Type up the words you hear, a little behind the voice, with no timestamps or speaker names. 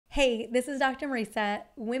Hey, this is Dr. Mariza,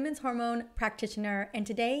 women's hormone practitioner, and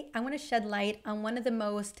today I want to shed light on one of the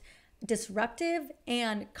most disruptive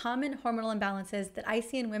and common hormonal imbalances that I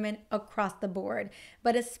see in women across the board,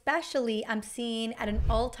 but especially I'm seeing at an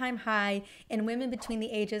all-time high in women between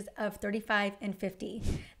the ages of 35 and 50.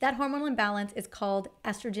 That hormonal imbalance is called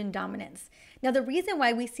estrogen dominance. Now, the reason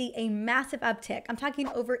why we see a massive uptick, I'm talking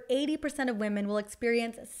over 80% of women will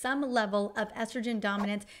experience some level of estrogen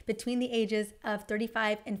dominance between the ages of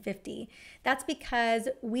 35 and 50. That's because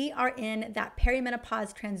we are in that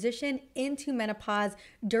perimenopause transition into menopause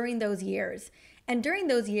during those years. And during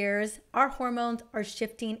those years, our hormones are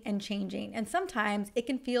shifting and changing. And sometimes it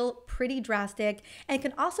can feel pretty drastic and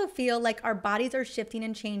can also feel like our bodies are shifting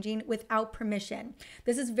and changing without permission.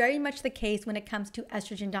 This is very much the case when it comes to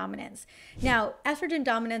estrogen dominance. Now, estrogen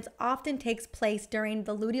dominance often takes place during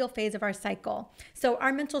the luteal phase of our cycle. So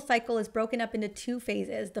our menstrual cycle is broken up into two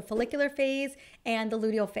phases, the follicular phase and the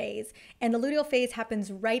luteal phase. And the luteal phase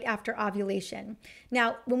happens right after ovulation.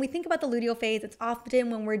 Now, when we think about the luteal phase, it's often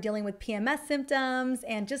when we're dealing with PMS symptoms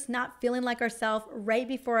and just not feeling like ourselves right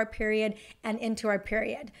before our period and into our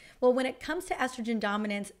period. Well, when it comes to estrogen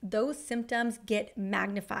dominance, those symptoms get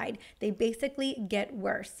magnified. They basically get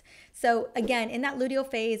worse. So again, in that luteal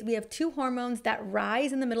phase, we have two hormones that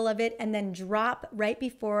rise in the middle of it and then drop right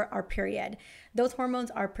before our period. Those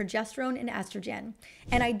hormones are progesterone and estrogen.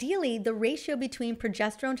 And ideally, the ratio between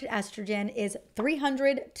progesterone to estrogen is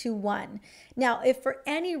 300 to 1. Now, if for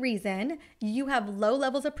any reason you have low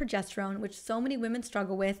levels of progesterone, which so many women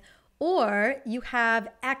struggle with, or you have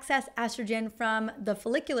excess estrogen from the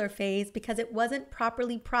follicular phase because it wasn't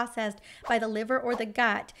properly processed by the liver or the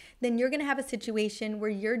gut, then you're going to have a situation where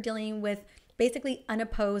you're dealing with basically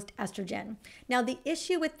unopposed estrogen. Now, the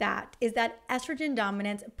issue with that is that estrogen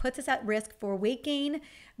dominance puts us at risk for weight gain,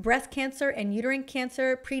 breast cancer and uterine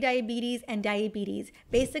cancer, prediabetes, and diabetes.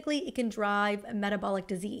 Basically, it can drive metabolic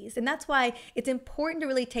disease. And that's why it's important to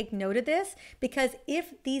really take note of this, because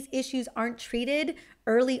if these issues aren't treated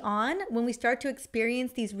early on, when we start to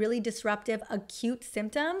experience these really disruptive acute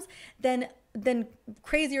symptoms, then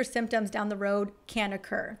crazier symptoms down the road can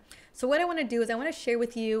occur. So what I want to do is I want to share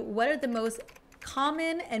with you what are the most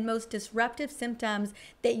common and most disruptive symptoms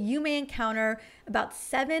that you may encounter about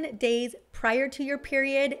 7 days prior to your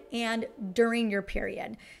period and during your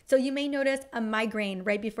period. So you may notice a migraine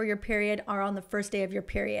right before your period or on the first day of your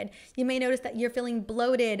period. You may notice that you're feeling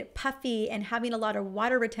bloated, puffy, and having a lot of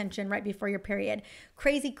water retention right before your period.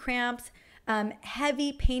 Crazy cramps,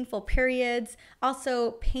 heavy, painful periods,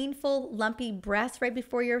 also painful, lumpy breasts right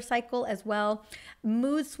before your cycle as well.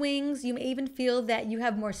 Mood swings, you may even feel that you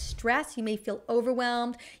have more stress. You may feel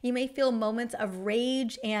overwhelmed. You may feel moments of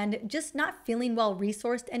rage and just not feeling well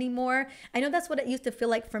resourced anymore. I know that's what it used to feel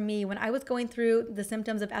like for me when I was going through the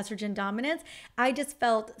symptoms of estrogen dominance. I just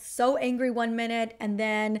felt so angry one minute and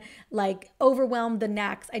then like overwhelmed the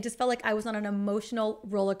next. I just felt like I was on an emotional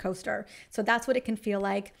roller coaster. So that's what it can feel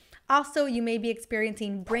like. Also, you may be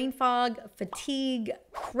experiencing brain fog, fatigue,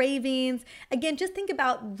 cravings. Again, just think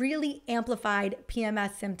about really amplified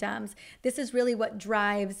PMS symptoms. This is really what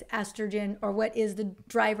drives estrogen, or what is the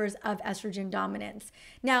drivers of estrogen dominance.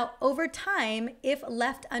 Now, over time, if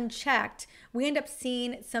left unchecked, we end up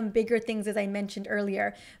seeing some bigger things, as I mentioned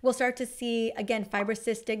earlier. We'll start to see, again,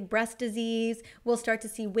 fibrocystic breast disease. We'll start to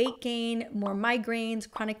see weight gain, more migraines,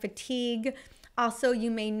 chronic fatigue. Also, you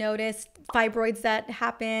may notice fibroids that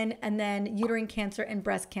happen, and then uterine cancer and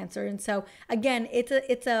breast cancer. And so again, it's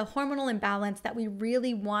a hormonal imbalance that we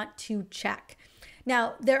really want to check.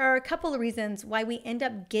 Now, there are a couple of reasons why we end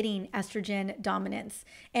up getting estrogen dominance.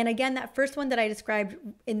 And again, that first one that I described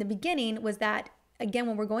in the beginning was that, again,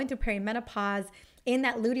 when we're going through perimenopause, in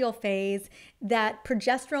that luteal phase, that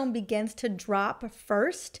progesterone begins to drop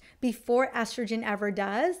first before estrogen ever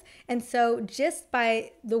does. And so just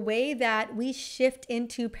by the way that we shift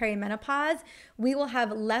into perimenopause, we will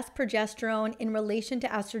have less progesterone in relation to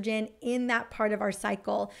estrogen in that part of our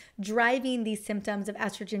cycle, driving these symptoms of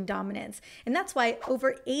estrogen dominance. And that's why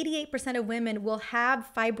over 88% of women will have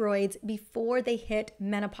fibroids before they hit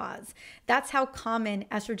menopause. That's how common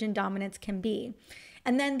estrogen dominance can be.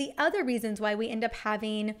 And then the other reasons why we end up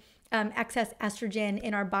having excess estrogen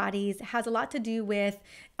in our bodies has a lot to do with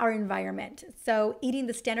our environment. So eating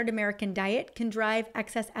the standard American diet can drive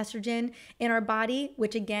excess estrogen in our body,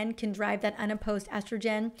 which again can drive that unopposed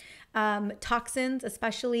estrogen. toxins,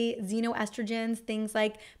 especially xenoestrogens, things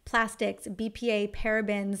like plastics, BPA,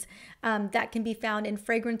 parabens, that can be found in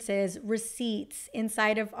fragrances, receipts,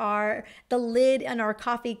 inside of the lid on our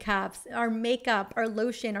coffee cups, our makeup, our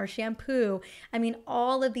lotion, our shampoo. I mean,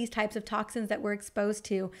 all of these types of toxins that we're exposed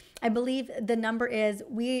to. I believe the number is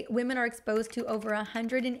women are exposed to over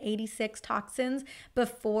 186 toxins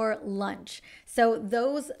before lunch. So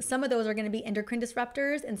some of those are going to be endocrine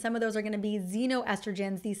disruptors, and some of those are going to be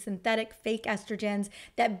xenoestrogens, these synthetic fake estrogens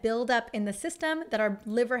that build up in the system that our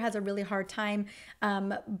liver has a really hard time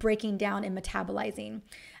breaking down and metabolizing.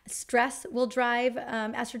 Stress will drive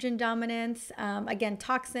estrogen dominance. Again,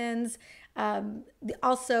 toxins.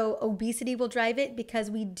 Also, obesity will drive it because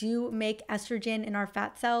we do make estrogen in our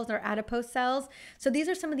fat cells, our adipose cells. So these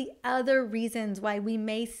are some of the other reasons why we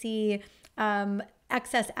may see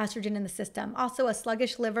excess estrogen in the system. Also, a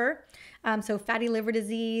sluggish liver, so fatty liver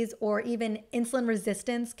disease or even insulin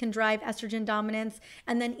resistance can drive estrogen dominance.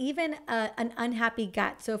 And then even an unhappy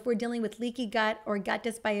gut. So if we're dealing with leaky gut or gut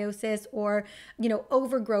dysbiosis or,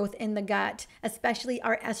 overgrowth in the gut, especially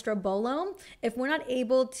our estrobolome, if we're not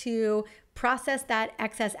able to process that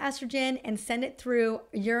excess estrogen and send it through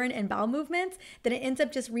urine and bowel movements, then it ends up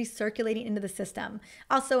just recirculating into the system.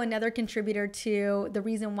 Also, another contributor to the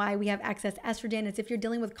reason why we have excess estrogen is if you're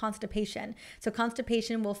dealing with constipation. So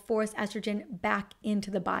constipation will force estrogen back into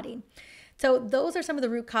the body. So those are some of the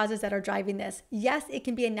root causes that are driving this. Yes, it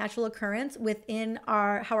can be a natural occurrence within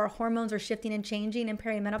how our hormones are shifting and changing in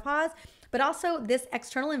perimenopause, but also this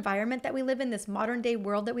external environment that we live in, this modern day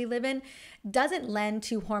world that we live in, doesn't lend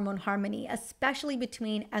to hormone harmony, especially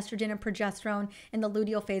between estrogen and progesterone in the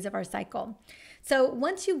luteal phase of our cycle. So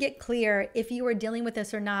once you get clear if you are dealing with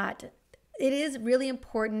this or not, it is really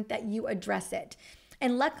important that you address it.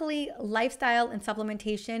 And luckily, lifestyle and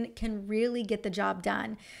supplementation can really get the job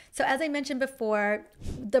done. So as I mentioned before,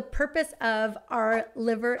 the purpose of our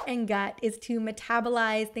liver and gut is to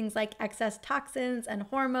metabolize things like excess toxins and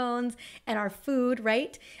hormones and our food,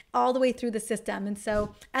 right? All the way through the system. And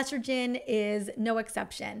so estrogen is no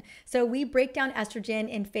exception. So we break down estrogen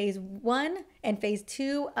in phase 1 and phase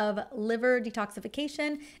 2 of liver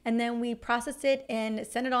detoxification, and then we process it and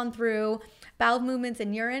send it on through bowel movements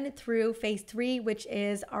and urine through phase 3, which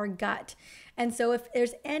is our gut. And so if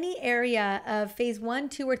there's any area of phase 1,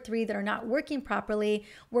 2, or 3 that are not working properly,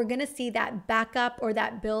 we're going to see that backup or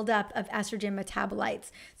that buildup of estrogen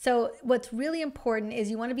metabolites. So what's really important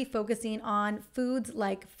is you want to be focusing on foods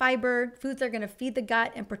like fiber, foods that are going to feed the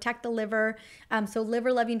gut and protect the liver. So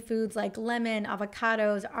liver-loving foods like lemon,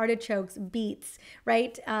 avocados, artichokes, beets,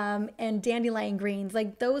 right? And dandelion greens,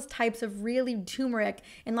 like those types of really turmeric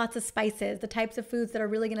and lots of spices, the types of foods that are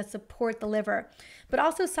really going to support the liver. But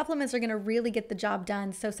also supplements are going to really get the job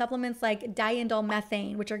done. So supplements like diindole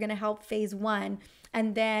methane, which are going to help phase 1,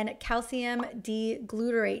 and then calcium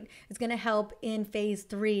D-glutarate is going to help in phase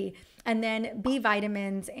 3. And then B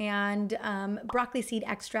vitamins and broccoli seed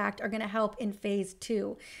extract are going to help in phase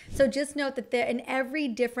 2. So just note that in every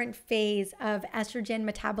different phase of estrogen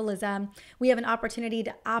metabolism, we have an opportunity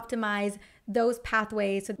to optimize those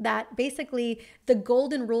pathways so that basically the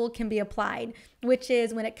golden rule can be applied, which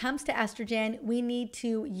is when it comes to estrogen, we need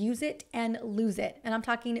to use it and lose it. And I'm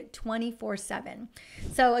talking 24/7.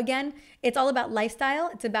 So again, it's all about lifestyle.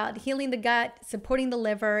 It's about healing the gut, supporting the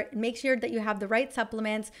liver, make sure that you have the right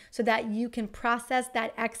supplements so that you can process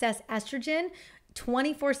that excess estrogen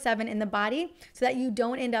 24/7 in the body so that you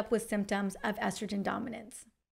don't end up with symptoms of estrogen dominance.